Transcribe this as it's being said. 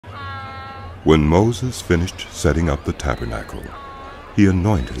When Moses finished setting up the tabernacle, he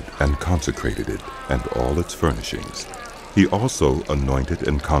anointed and consecrated it and all its furnishings. He also anointed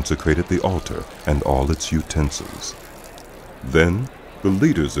and consecrated the altar and all its utensils. Then the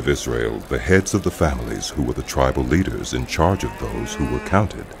leaders of Israel, the heads of the families who were the tribal leaders in charge of those who were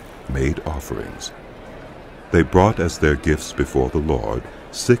counted, made offerings. They brought as their gifts before the Lord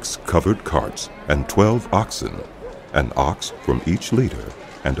 6 covered carts and 12 oxen, an ox from each leader,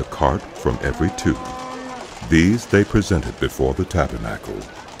 and a cart from every 2. These they presented before the tabernacle.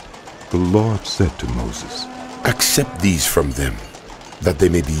 The Lord said to Moses, "Accept these from them, that they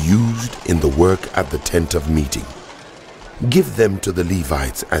may be used in the work at the tent of meeting. Give them to the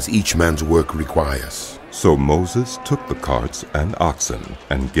Levites as each man's work requires." So Moses took the carts and oxen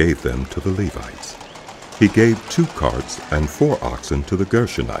and gave them to the Levites. He gave 2 carts and 4 oxen to the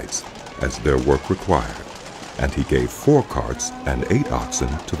Gershonites as their work required, and he gave 4 carts and 8 oxen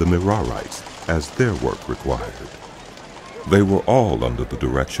to the Merarites as their work required. They were all under the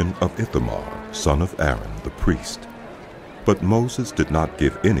direction of Ithamar, son of Aaron, the priest. But Moses did not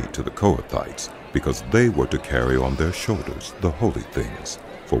give any to the Kohathites, because they were to carry on their shoulders the holy things,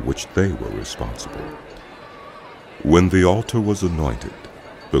 for which they were responsible. When the altar was anointed,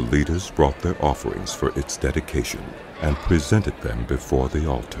 the leaders brought their offerings for its dedication and presented them before the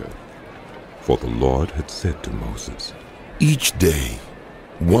altar. For the Lord had said to Moses, "Each day,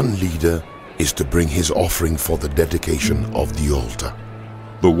 one leader is to bring his offering for the dedication of the altar."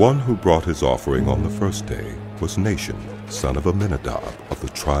 The one who brought his offering on the first day was Nahshon, son of Amminadab, of the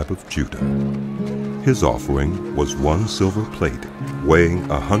tribe of Judah. His offering was 1 silver plate weighing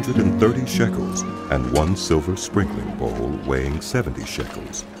 130 shekels and 1 silver sprinkling bowl weighing 70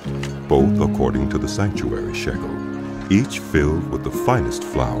 shekels, both according to the sanctuary shekel, each filled with the finest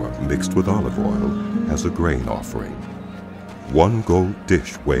flour mixed with olive oil as a grain offering. 1 gold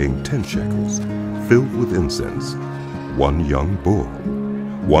dish weighing 10 shekels, filled with incense, 1 young bull,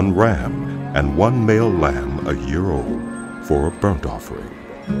 1 ram, and 1 male lamb a year old for a burnt offering,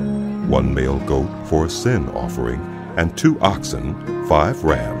 1 male goat for a sin offering, and 2 oxen, 5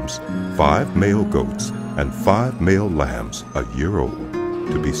 rams, 5 male goats, and 5 male lambs a year old,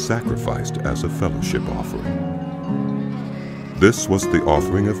 to be sacrificed as a fellowship offering. This was the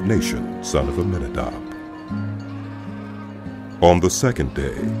offering of Nahshon, son of Amminadab. On the second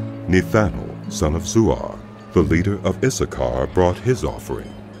day, Nethanel, son of Zuar, the leader of Issachar, brought his offering.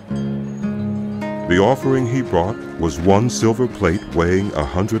 The offering he brought was 1 silver plate weighing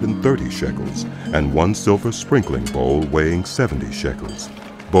 130 shekels, and 1 silver sprinkling bowl weighing 70 shekels,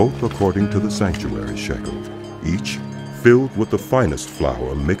 both according to the sanctuary shekel, each filled with the finest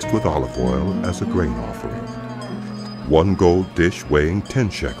flour mixed with olive oil as a grain offering. 1 gold dish weighing 10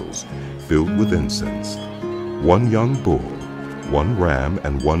 shekels, filled with incense, 1 young bull, 1 ram,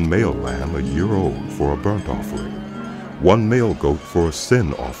 and 1 male lamb a year old for a burnt offering, 1 male goat for a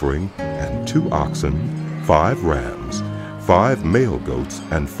sin offering, and 2 oxen, 5 rams, 5 male goats,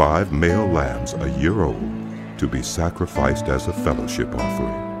 and 5 male lambs a year old, to be sacrificed as a fellowship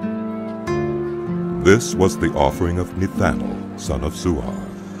offering. This was the offering of Nethanel, son of Zuar.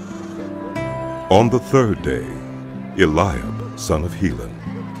 On the third day, Eliab, son of Helon,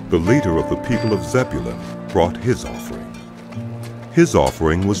 the leader of the people of Zebulun, brought his offering. His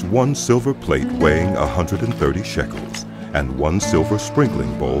offering was 1 silver plate weighing 130 shekels, and 1 silver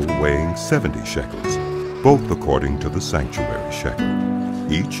sprinkling bowl weighing 70 shekels, both according to the sanctuary shekel,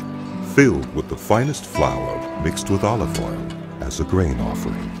 each filled with the finest flour mixed with olive oil as a grain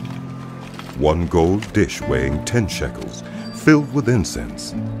offering. 1 gold dish weighing 10 shekels, filled with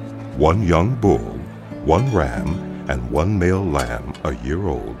incense, 1 young bull, 1 ram, and 1 male lamb a year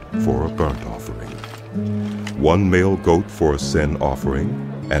old for a burnt offering, 1 male goat for a sin offering,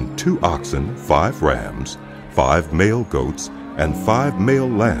 and 2 oxen, 5 rams, 5 male goats, and 5 male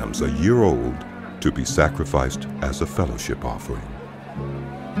lambs a year old, to be sacrificed as a fellowship offering.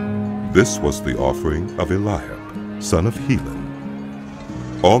 This was the offering of Eliab, son of Helon.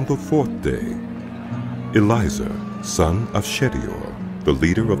 On the fourth day, Eliezer, son of Shedeur, the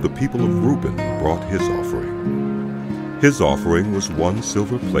leader of the people of Reuben, brought his offering. His offering was 1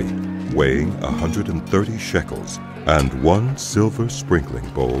 silver plate weighing 130 shekels, and 1 silver sprinkling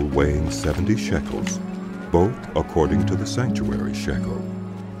bowl weighing 70 shekels, both according to the sanctuary shekel,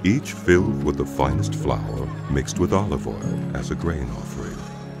 each filled with the finest flour mixed with olive oil as a grain offering.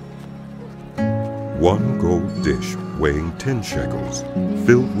 1 gold dish weighing 10 shekels,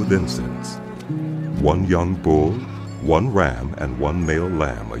 filled with incense, 1 young bull, 1 ram, and 1 male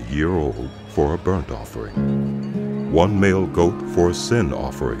lamb a year old for a burnt offering, 1 male goat for a sin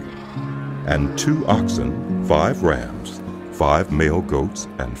offering, and 2 oxen, 5 rams, 5 male goats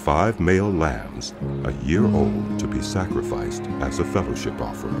and 5 male lambs, a year old, to be sacrificed as a fellowship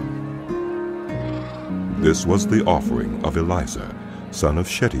offering. This was the offering of Eleazar, son of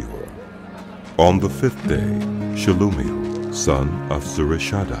Shedeur. On the 5th day, Shelumiel, son of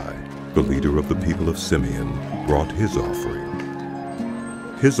Zurishaddai, the leader of the people of Simeon, brought his offering.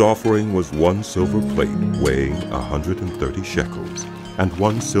 His offering was 1 silver plate weighing 130 shekels, and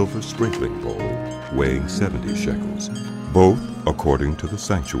 1 silver sprinkling bowl weighing 70 shekels, both according to the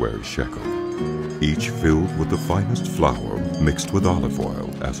sanctuary shekel, each filled with the finest flour mixed with olive oil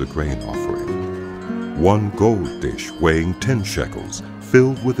as a grain offering. 1 gold dish weighing 10 shekels,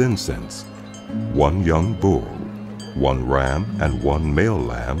 filled with incense, 1 young bull, 1 ram, and 1 male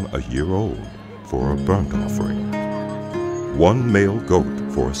lamb a year old for a burnt offering, 1 male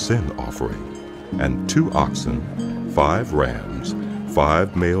goat for a sin offering, and 2 oxen, 5 rams,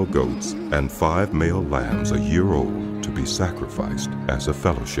 5 male goats, and 5 male lambs a year old to be sacrificed as a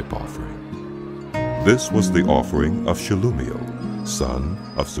fellowship offering. This was the offering of Shelumiel, son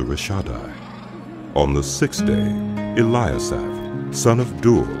of Zurishaddai. On the 6th day, Eliasaph, son of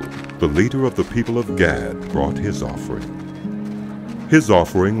Deuel, the leader of the people of Gad, brought his offering. His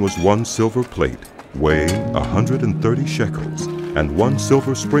offering was 1 silver plate weighing 130 shekels, and 1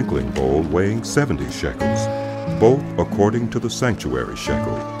 silver sprinkling bowl weighing 70 shekels, both according to the sanctuary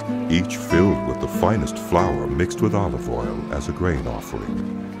shekel, each filled with the finest flour mixed with olive oil as a grain offering.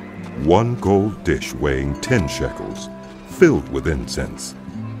 1 gold dish weighing 10 shekels, filled with incense,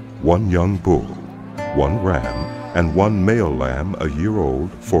 1 young bull, 1 ram, and 1 male lamb a year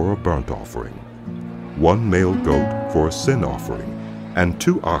old for a burnt offering, 1 male goat for a sin offering, and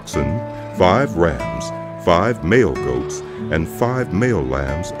 2 oxen, 5 rams, 5 male goats, and 5 male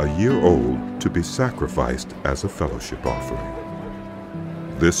lambs a year old to be sacrificed as a fellowship offering.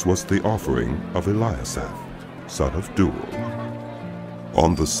 This was the offering of Eliasaph, son of Deuel.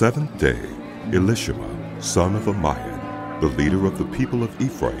 On the 7th day, Elishama, son of Ammihud, the leader of the people of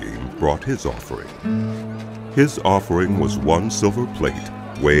Ephraim, brought his offering. His offering was 1 silver plate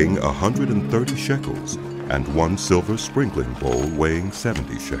weighing 130 shekels, and 1 silver sprinkling bowl weighing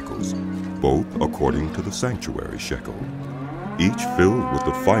 70 shekels, both according to the sanctuary shekel, each filled with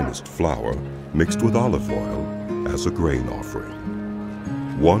the finest flour mixed with olive oil as a grain offering.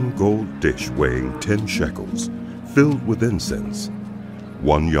 1 gold dish weighing 10 shekels, filled with incense,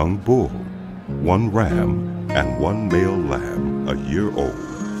 1 young bull, 1 ram, and 1 male lamb a year old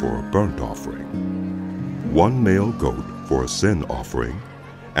for a burnt offering, 1 male goat for a sin offering,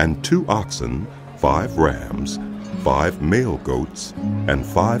 and 2 oxen, 5 rams, 5 male goats, and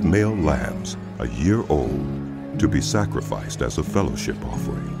 5 male lambs a year old to be sacrificed as a fellowship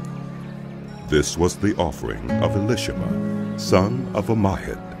offering. This was the offering of Elishama, son of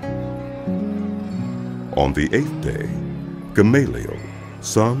Ammihud. On the 8th day, Gamaliel,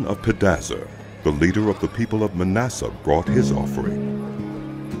 son of Pedazur, the leader of the people of Manasseh, brought his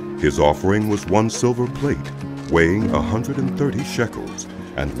offering. His offering was 1 silver plate weighing 130 shekels,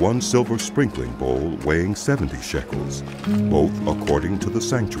 and 1 silver sprinkling bowl weighing 70 shekels, both according to the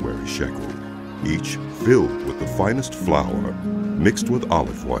sanctuary shekel, each filled with the finest flour mixed with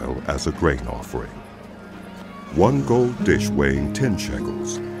olive oil as a grain offering. 1 gold dish weighing 10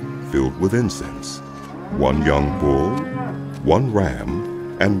 shekels, filled with incense, 1 young bull, 1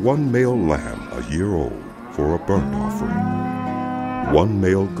 ram, and 1 male lamb a year old for a burnt offering, 1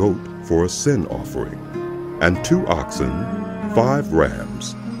 male goat for a sin offering, and 2 oxen, 5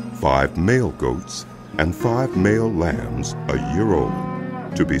 rams, 5 male goats, and 5 male lambs a year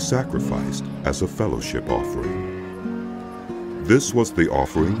old to be sacrificed as a fellowship offering. This was the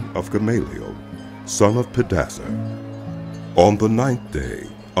offering of Gamaliel, son of Pedazur. On the 9th day,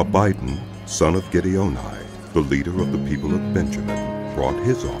 Abidan, son of Gideoni, the leader of the people of Benjamin, brought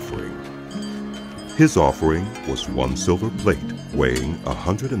his offering. His offering was 1 silver plate weighing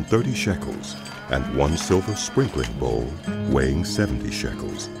 130 shekels, and 1 silver sprinkling bowl weighing 70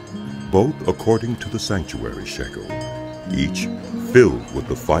 shekels, both according to the sanctuary shekel, each filled with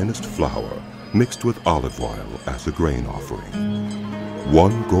the finest flour mixed with olive oil as a grain offering.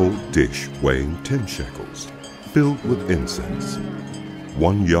 1 gold dish weighing 10 shekels, filled with incense,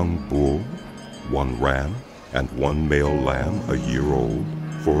 1 young bull, 1 ram, and 1 male lamb a year old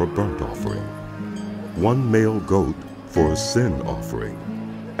for a burnt offering, 1 male goat for a sin offering,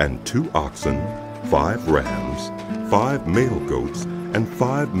 and 2 oxen, 5 rams, 5 male goats, and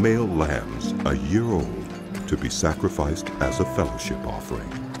 5 male lambs a year old to be sacrificed as a fellowship offering.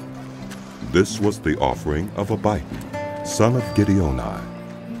 This was the offering of Abidan, son of Gideoni.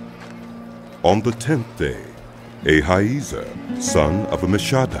 On the 10th day, Ahiezer, son of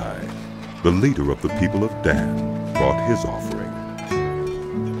Ammishaddai, the leader of the people of Dan, brought his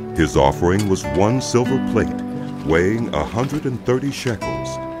offering. His offering was 1 silver plate weighing 130 shekels,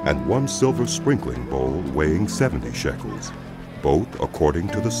 and 1 silver sprinkling bowl weighing 70 shekels, both according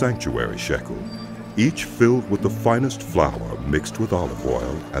to the sanctuary shekel, each filled with the finest flour mixed with olive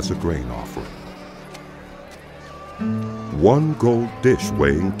oil as a grain offering. 1 gold dish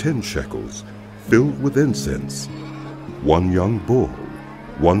weighing 10 shekels, filled with incense, 1 young bull,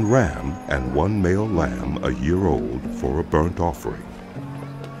 1 ram, and 1 male lamb a year old for a burnt offering,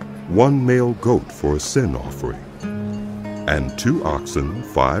 1 male goat for a sin offering, and 2 oxen,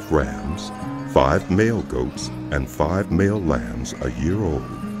 5 rams, 5 male goats, and 5 male lambs a year old,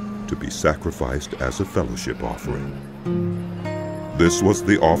 to be sacrificed as a fellowship offering. This was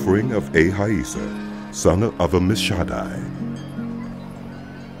the offering of Ahiezer, son of Ammishaddai.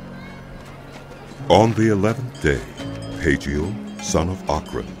 On the 11th day, Pagiel, son of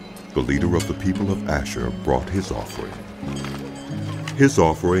Ochran, the leader of the people of Asher, brought his offering. His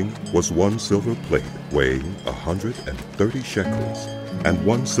offering was 1 silver plate weighing 130 shekels, and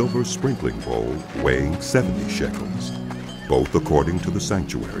 1 silver sprinkling bowl weighing 70 shekels, both according to the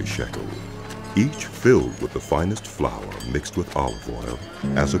sanctuary shekel, each filled with the finest flour mixed with olive oil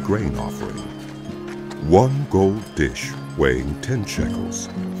as a grain offering. 1 gold dish weighing 10 shekels,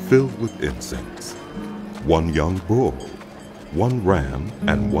 filled with incense, 1 young bull, 1 ram,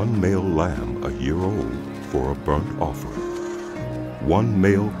 and 1 male lamb a year old for a burnt offering, 1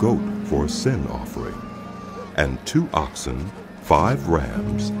 male goat for a sin offering, and 2 oxen, 5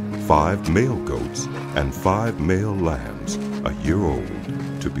 rams, 5 male goats, and 5 male lambs a year old,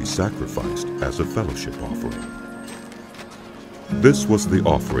 to be sacrificed as a fellowship offering. This was the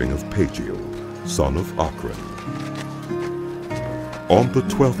offering of Pagiel, son of Ochran. On the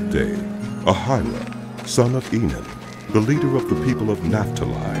 12th day, Ahira, son of Enan, the leader of the people of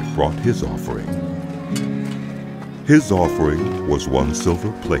Naphtali, brought his offering. His offering was 1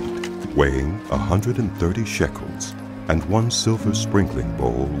 silver plate weighing 130 shekels, and 1 silver sprinkling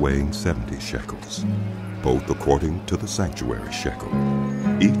bowl weighing 70 shekels, both according to the sanctuary shekel,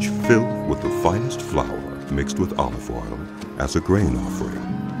 each filled with the finest flour mixed with olive oil as a grain offering.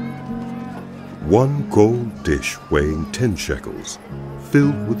 1 gold dish weighing 10 shekels,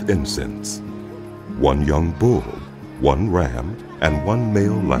 filled with incense, 1 young bull, 1 ram, and 1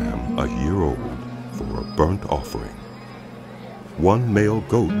 male lamb a year old for a burnt offering, 1 male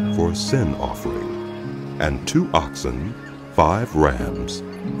goat for a sin offering, and 2 oxen, 5 rams,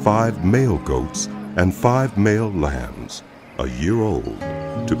 5 male goats, and 5 male lambs a year old,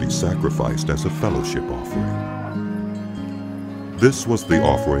 to be sacrificed as a fellowship offering. This was the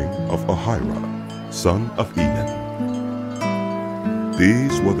offering of Ahira, son of Enan.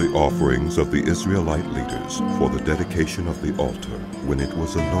 These were the offerings of the Israelite leaders for the dedication of the altar when it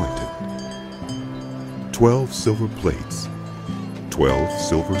was anointed: 12 silver plates, 12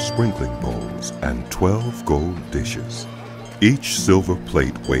 silver sprinkling bowls, and 12 gold dishes. Each silver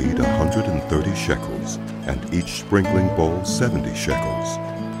plate weighed 130 shekels, and each sprinkling bowl 70 shekels.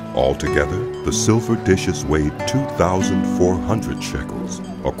 Altogether, the silver dishes weighed 2,400 shekels,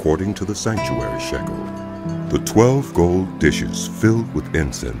 according to the sanctuary shekel. The 12 gold dishes filled with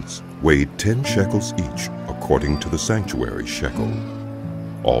incense weighed 10 shekels each, according to the sanctuary shekel.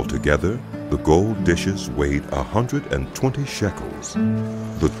 Altogether, the gold dishes weighed 120 shekels.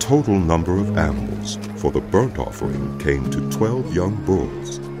 The total number of animals for the burnt offering came to 12 young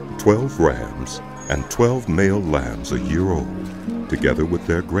bulls, 12 rams, and 12 male lambs a year old, together with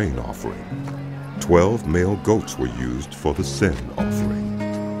their grain offering. 12 male goats were used for the sin offering.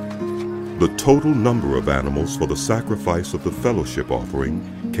 The total number of animals for the sacrifice of the fellowship offering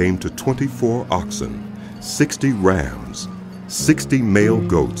came to 24 oxen, 60 rams, 60 male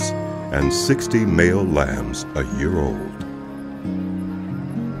goats, and 60 male lambs a year old.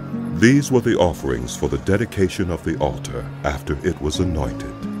 These were the offerings for the dedication of the altar after it was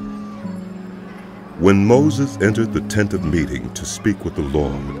anointed. When Moses entered the tent of meeting to speak with the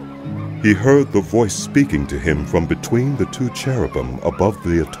Lord, he heard the voice speaking to him from between the 2 cherubim above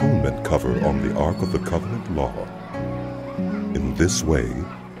the atonement cover on the Ark of the Covenant law. In this way,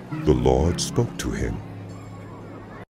 the Lord spoke to him.